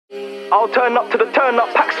I'll turn up to the turn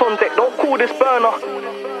up, packs on deck, don't call this burner.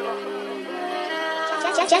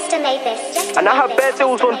 Just to make this. And I have bare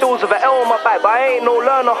deals on deals with an L on my back, but I ain't no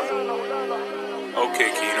learner.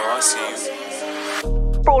 Okay, Kino, I see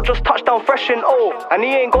you. Bro just touched down fresh in O, and he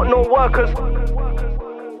ain't got no workers.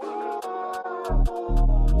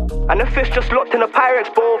 And the fish just locked in a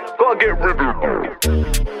Pyrex bowl, gotta get rid of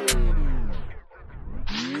it.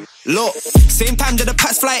 Look, same time that the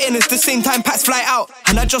packs fly in, it's the same time packs fly out.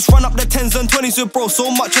 And I just run up the 10s and 20s with bro,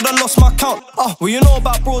 so much I done lost my count. Well you know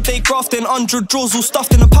about broad day grafting, 100 draws all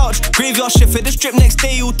stuffed in a pouch. Graveyard shift at the strip next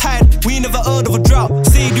day all tired, we never heard of a drought.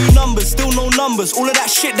 Say you do numbers, still no numbers, all of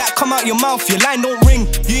that shit that come out your mouth, your line don't ring.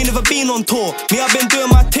 You ain't never been on tour, me I've been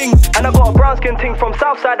doing my thing. And I got a brown skin ting from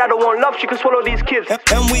Southside, I don't want love, she can swallow these kids.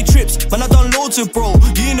 M-way trips, man I done loads with bro,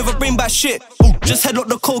 you ain't never bring back shit. Just headlocked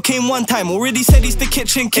the cocaine one time, already said he's the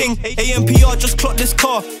kitchen king. AMPR just clocked this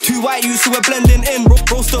car, two white youths who were blending in.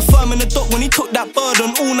 Bro still firm in the dock when he took that bird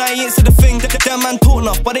on. All night he ain't said a thing, them man talk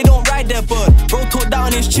enough, but they don't ride their bird. Bro talk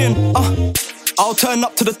down his chin, I'll turn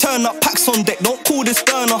up to the turn up, packs on deck, don't call this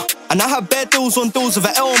burner. And I have bare deals on deals with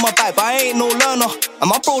an L on my back, but I ain't no learner. And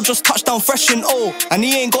my bro just touched down fresh in O, and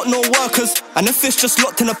he ain't got no workers. And the fish just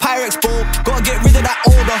locked in a Pyrex bowl, gotta get rid of that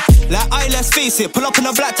odor. Like let's face it, pull up in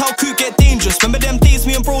a black towel coupe, get dangerous. Remember them days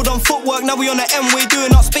me and bro done footwork, now we on the M-way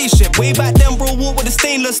doing our spaceship. Way back then bro walk with the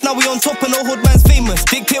stainless, now we on top and no hood man's famous.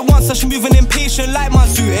 Big tip once, so she moving impatient like my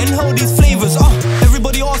suit, inhale these flavours.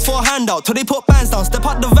 Everybody ask for a handout, till they put bands down. Step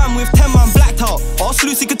out the van with 10 man blacked out. Ask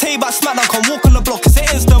Lucy could tell you about Smackdown, can't walk on the block, it's an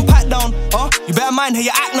instant pat down. You better mind how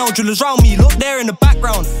you act now, jewelers round me, look there in the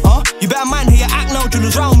background. You better mind how you act now,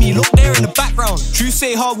 jewelers round me, look there in the background. True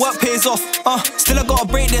say hard work pays off, still I gotta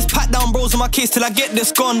break this, pat down bros on my case till I get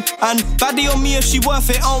this gone. And baddie on me if she worth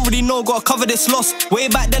it, I don't really know, gotta cover this loss. Way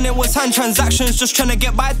back then it was hand transactions, just trying to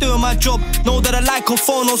get by doing my job. Know that I like on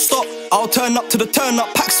phone, no stop. I'll turn up to the turn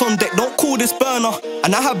up, packs on deck, don't call this burner.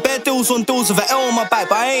 And I have bare deals on deals with an L on my back,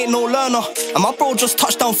 but I ain't no learner. And my bro just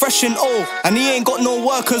touched down fresh in O, and he ain't got no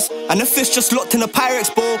workers. And the fish just locked in a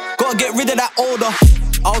Pyrex bowl, gotta get rid of that odor.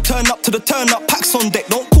 I'll turn up to the turn up, packs on deck,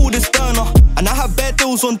 don't call this burner. And I have bare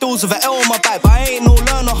deals on deals with an L on my back, but I ain't no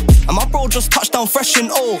learner. And my bro just touched down fresh in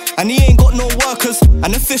O, and he ain't got no workers.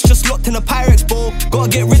 And the fish just locked in a Pyrex bowl, gotta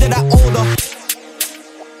get rid of that odor.